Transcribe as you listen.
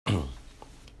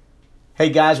Hey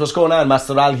guys, what's going on?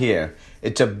 Master Al here.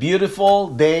 It's a beautiful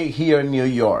day here in New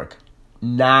York.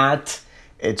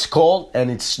 It's cold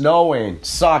and it's snowing.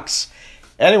 Sucks.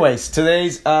 Anyways,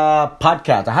 today's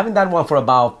podcast. I haven't done one for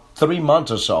about 3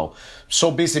 months or so. So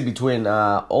busy between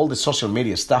all the social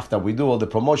media stuff that we do, all the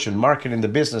promotion, marketing, the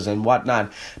business and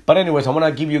whatnot. But anyways, I want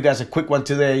to give you guys a quick one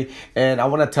today. And I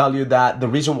want to tell you that the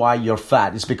reason why you're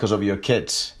fat is because of your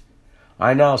kids.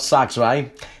 I know, sucks,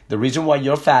 right? The reason why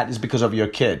you're fat is because of your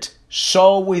kids.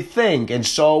 So we think and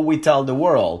so we tell the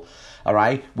world, all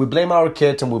right? We blame our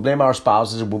kids and we blame our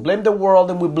spouses and we blame the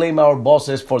world and we blame our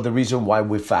bosses for the reason why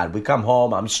we're fat. We come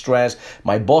home, I'm stressed,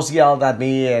 my boss yelled at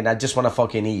me and I just want to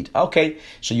fucking eat. Okay,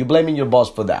 so you're blaming your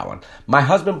boss for that one. My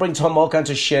husband brings home all kinds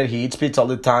of shit. He eats pizza all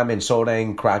the time and soda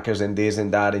and crackers and this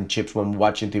and that and chips when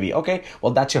watching TV. Okay,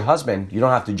 well, that's your husband. You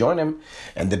don't have to join him.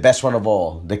 And the best one of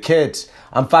all, the kids.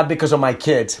 I'm fat because of my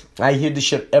kids. I hear this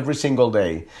shit every single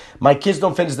day. My kids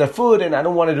don't finish their food and I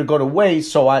don't want it to go to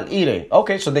waste, so I'll eat it.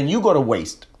 Okay, so then you go to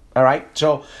waste. All right?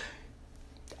 So,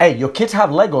 hey, your kids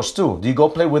have Legos too. Do you go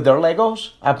play with their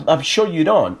Legos? I'm sure you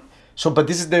don't. So, but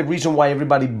this is the reason why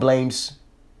everybody blames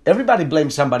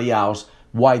somebody else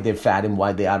why they're fat and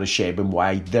why they're out of shape and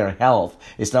why their health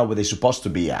is not where they're supposed to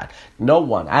be at. No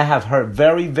one. I have heard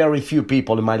very, very few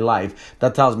people in my life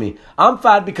that tells me, I'm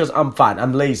fat because I'm fat.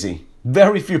 I'm lazy.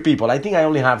 Very few people. I think I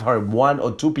only have heard 1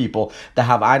 or 2 people that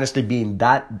have honestly been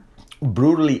that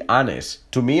brutally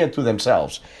honest to me and to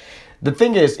themselves. The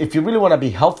thing is, if you really want to be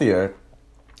healthier,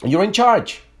 you're in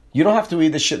charge. You don't have to eat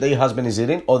the shit that your husband is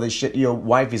eating or the shit your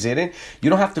wife is eating. You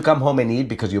don't have to come home and eat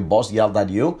because your boss yelled at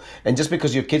you. And just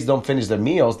because your kids don't finish their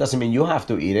meals doesn't mean you have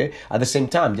to eat it. At the same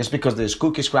time, just because there's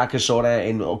cookies, crackers, soda,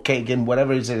 and cake and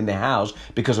whatever is in the house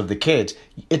because of the kids,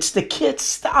 it's the kids'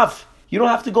 stuff. You don't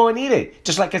have to go and eat it.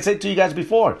 Just like I said to you guys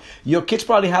before, your kids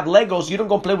probably have Legos. You don't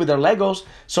go play with their Legos.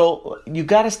 So you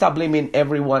got to stop blaming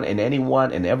everyone and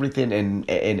anyone and everything and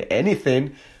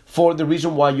anything for the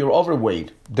reason why you're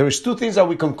overweight. There's 2 things that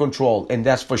we can control, and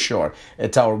that's for sure.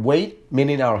 It's our weight,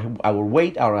 meaning our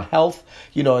weight, our health,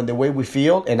 and the way we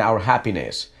feel, and our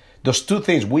happiness. Those 2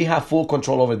 things, we have full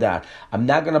control over that. I'm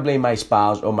not going to blame my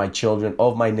spouse or my children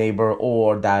or my neighbor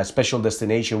or that special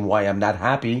destination why I'm not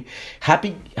happy.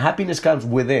 Happiness comes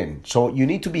within. So you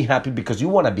need to be happy because you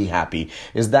want to be happy.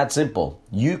 It's that simple.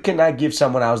 You cannot give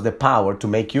someone else the power to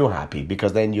make you happy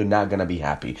because then you're not going to be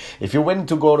happy. If you're willing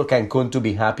to go to Cancun to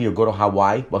be happy or go to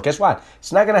Hawaii, well, guess what?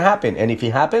 It's not going to happen. And if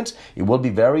it happens, it will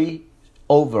be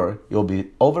over. You'll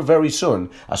be over very soon.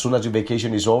 As soon as your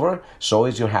vacation is over, so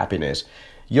is your happiness.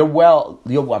 Your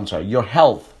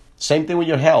health. Same thing with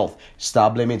your health.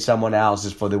 Stop blaming someone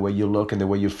else's for the way you look and the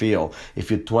way you feel.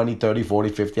 If you're 20, 30, 40,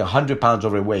 50, 100 pounds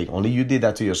overweight, only you did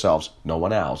that to yourselves, no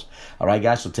one else. All right,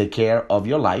 guys, so take care of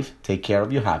your life. Take care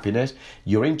of your happiness.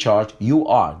 You're in charge. You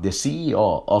are the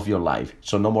CEO of your life.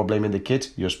 So no more blaming the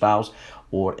kids, your spouse,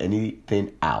 or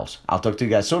anything else. I'll talk to you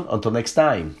guys soon. Until next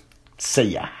time, see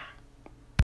ya.